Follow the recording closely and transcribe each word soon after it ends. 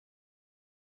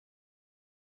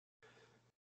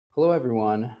Hello,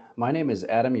 everyone. My name is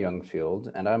Adam Youngfield,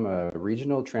 and I'm a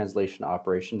Regional Translation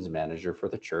Operations Manager for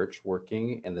the church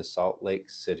working in the Salt Lake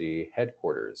City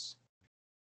headquarters.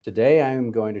 Today, I'm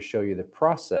going to show you the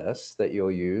process that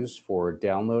you'll use for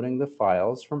downloading the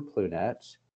files from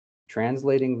Plunet,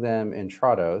 translating them in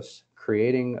Trados,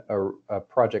 creating a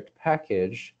project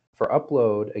package for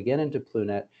upload again into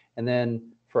Plunet, and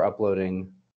then for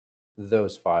uploading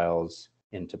those files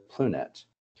into Plunet.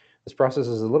 This process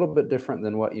is a little bit different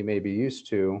than what you may be used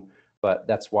to, but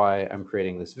that's why I'm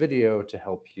creating this video to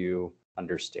help you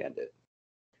understand it.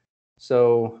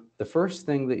 So the first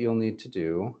thing that you'll need to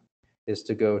do is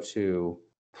to go to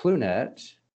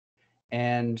Plunet,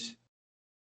 and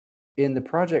in the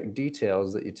project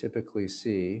details that you typically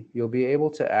see, you'll be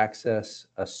able to access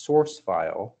a source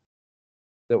file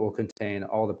that will contain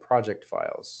all the project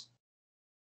files.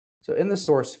 So in the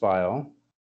source file,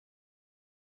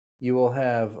 you will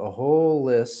have a whole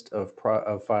list of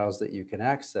files that you can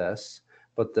access,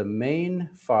 but the main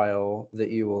file that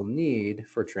you will need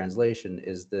for translation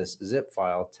is this zip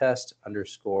file, test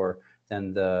underscore,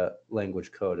 then the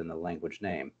language code and the language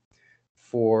name.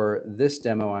 For this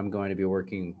demo, I'm going to be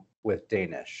working with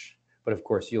Danish, but of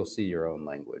course you'll see your own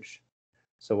language.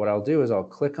 So what I'll do is I'll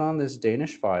click on this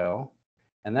Danish file,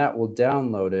 and that will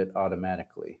download it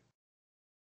automatically.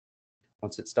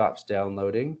 Once it stops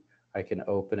downloading, I can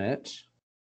open it,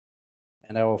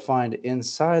 and I will find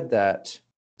inside that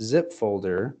zip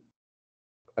folder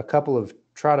a couple of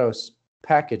Trados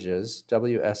packages,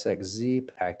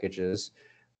 WSXZ packages,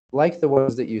 like the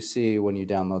ones that you see when you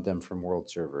download them from World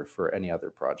Server for any other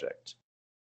project.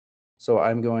 So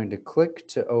I'm going to click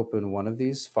to open one of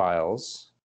these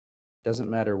files. Doesn't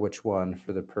matter which one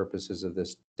for the purposes of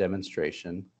this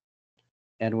demonstration.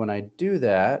 And when I do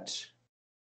that,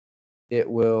 it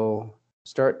will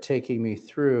start taking me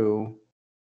through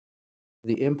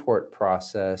the import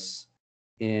process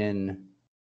in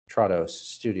Trados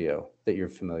Studio that you're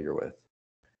familiar with.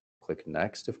 Click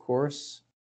Next, of course.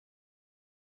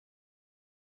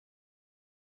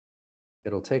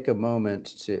 It'll take a moment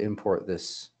to import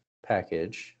this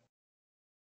package.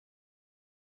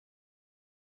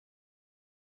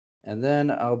 And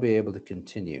then I'll be able to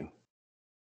continue.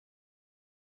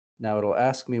 Now it'll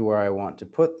ask me where I want to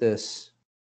put this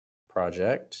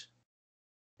project,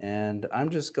 and I'm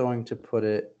just going to put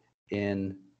it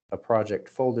in a project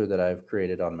folder that I've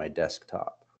created on my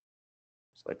desktop.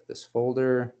 Select this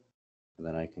folder, and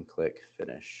then I can click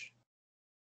Finish.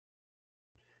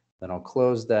 Then I'll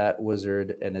close that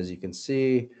wizard, and as you can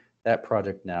see, that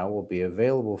project now will be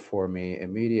available for me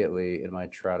immediately in my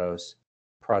Trados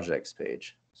projects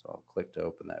page. So I'll click to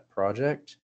open that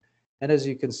project. And as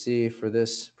you can see, for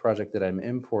this project that I'm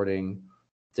importing,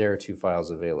 there are two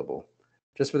files available.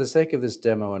 Just for the sake of this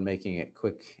demo and making it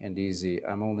quick and easy,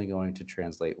 I'm only going to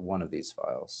translate one of these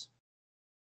files.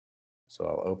 So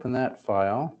I'll open that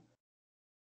file.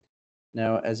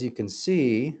 Now, as you can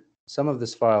see, some of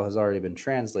this file has already been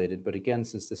translated, but again,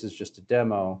 since this is just a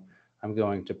demo, I'm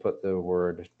going to put the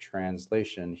word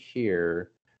translation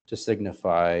here to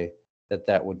signify that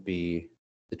that would be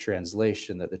the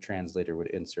translation that the translator would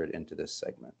insert into this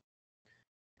segment.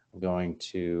 I'm going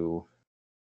to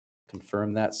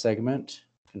confirm that segment,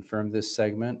 confirm this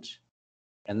segment,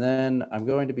 and then I'm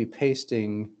going to be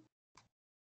pasting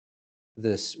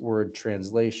this word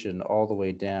translation all the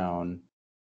way down,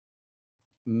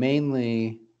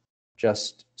 mainly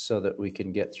just so that we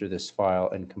can get through this file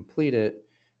and complete it,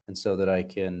 and so that I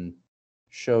can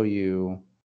show you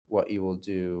what you will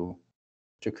do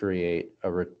to create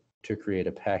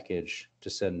a package to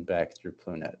send back through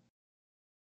Plunet.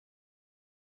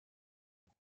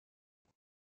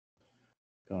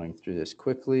 Going through this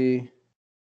quickly.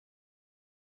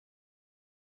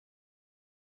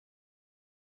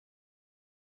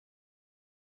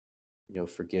 You'll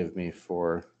forgive me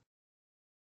for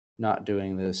not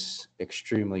doing this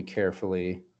extremely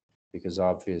carefully, because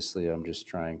obviously I'm just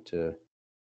trying to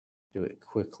do it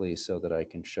quickly so that I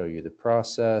can show you the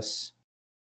process.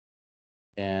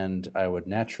 And I would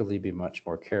naturally be much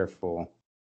more careful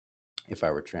if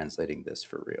I were translating this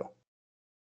for real.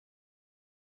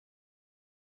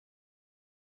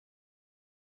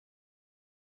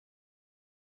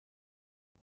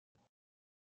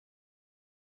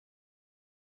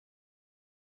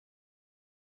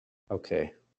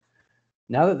 Okay,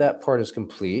 now that that part is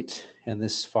complete and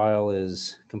this file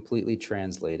is completely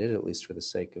translated, at least for the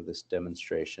sake of this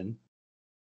demonstration,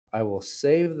 I will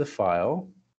save the file.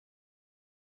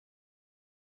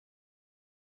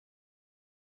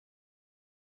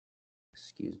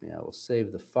 Excuse me, I will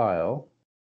save the file,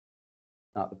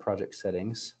 not the project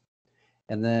settings.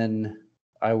 And then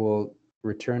I will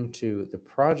return to the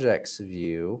projects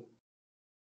view,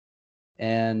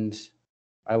 and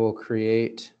I will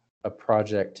create a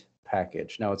project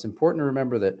package. Now, it's important to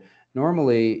remember that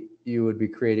normally you would be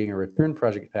creating a return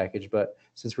project package, but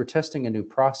since we're testing a new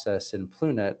process in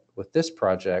Plunet with this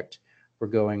project, we're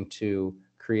going to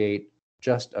create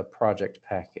just a project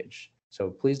package. So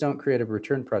please don't create a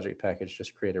return project package,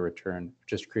 just create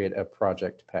a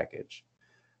project package.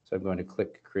 So I'm going to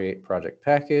click Create Project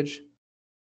Package.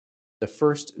 The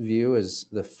first view is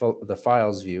the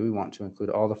files view. We want to include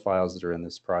all the files that are in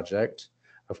this project.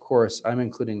 Of course, I'm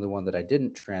including the one that I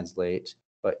didn't translate,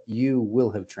 but you will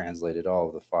have translated all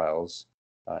of the files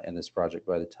in this project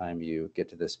by the time you get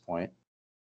to this point.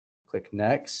 Click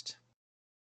Next.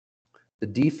 The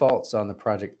defaults on the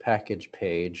project package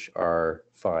page are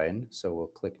fine, so we'll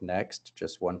click Next,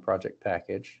 just one project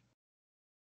package.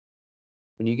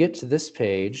 When you get to this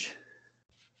page,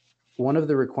 one of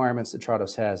the requirements that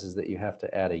Trados has is that you have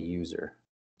to add a user.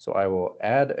 So I will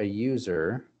add a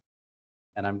user,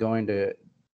 and I'm going to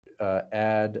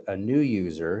add a new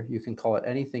user. You can call it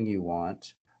anything you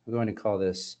want. I'm going to call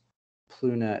this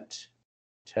Plunet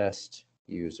test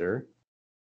user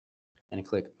and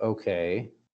click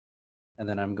OK. And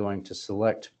then I'm going to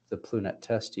select the Plunet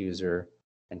test user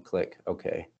and click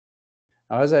OK.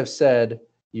 Now, as I've said,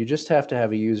 you just have to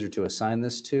have a user to assign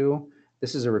this to.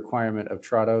 This is a requirement of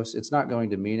Trados. It's not going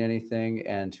to mean anything,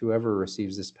 and whoever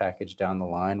receives this package down the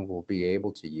line will be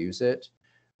able to use it.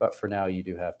 But for now, you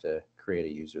do have to create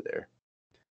a user there.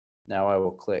 Now I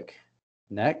will click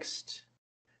Next.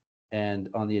 And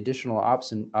on the additional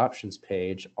options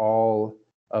page, all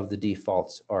of the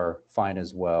defaults are fine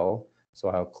as well. So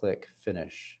I'll click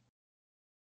Finish.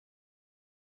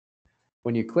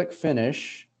 When you click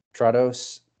Finish,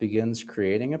 Trados begins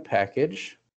creating a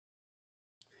package.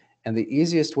 And the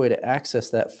easiest way to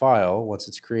access that file once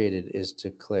it's created is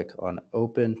to click on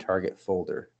Open Target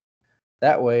Folder.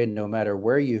 That way, no matter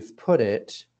where you've put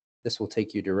it, this will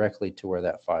take you directly to where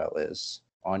that file is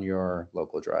on your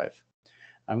local drive.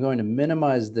 I'm going to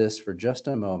minimize this for just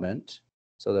a moment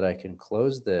so that I can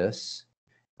close this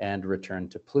and return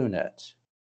to Plunet.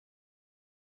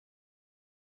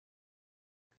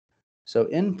 So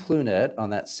in Plunet,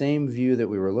 on that same view that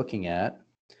we were looking at,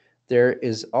 there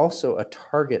is also a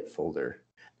target folder.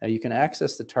 Now you can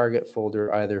access the target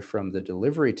folder either from the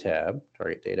delivery tab,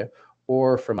 target data,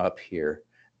 or from up here.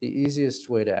 The easiest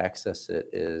way to access it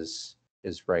is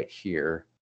right here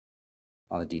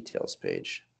on the details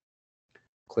page.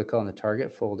 Click on the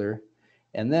target folder,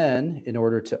 and then in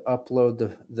order to upload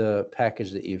the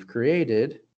package that you've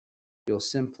created, you'll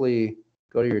simply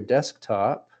go to your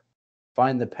desktop,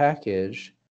 find the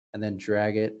package, and then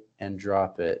drag it and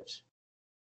drop it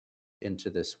into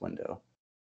this window.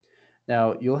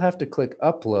 Now, you'll have to click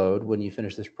Upload when you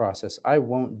finish this process. I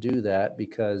won't do that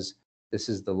because this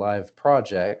is the live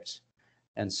project,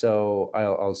 and so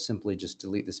I'll simply just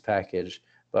delete this package.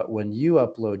 But when you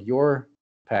upload your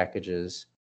packages,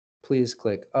 please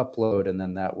click Upload, and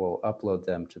then that will upload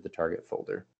them to the target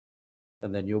folder.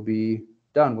 And then you'll be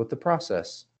done with the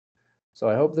process. So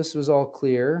I hope this was all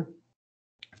clear.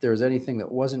 If there was anything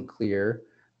that wasn't clear,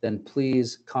 then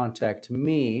please contact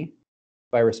me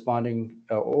by responding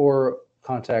or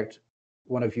contact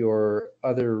one of your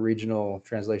other regional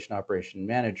translation operation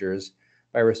managers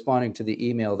by responding to the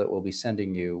email that we'll be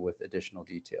sending you with additional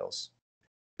details.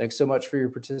 Thanks so much for your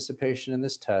participation in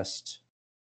this test.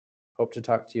 Hope to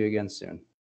talk to you again soon.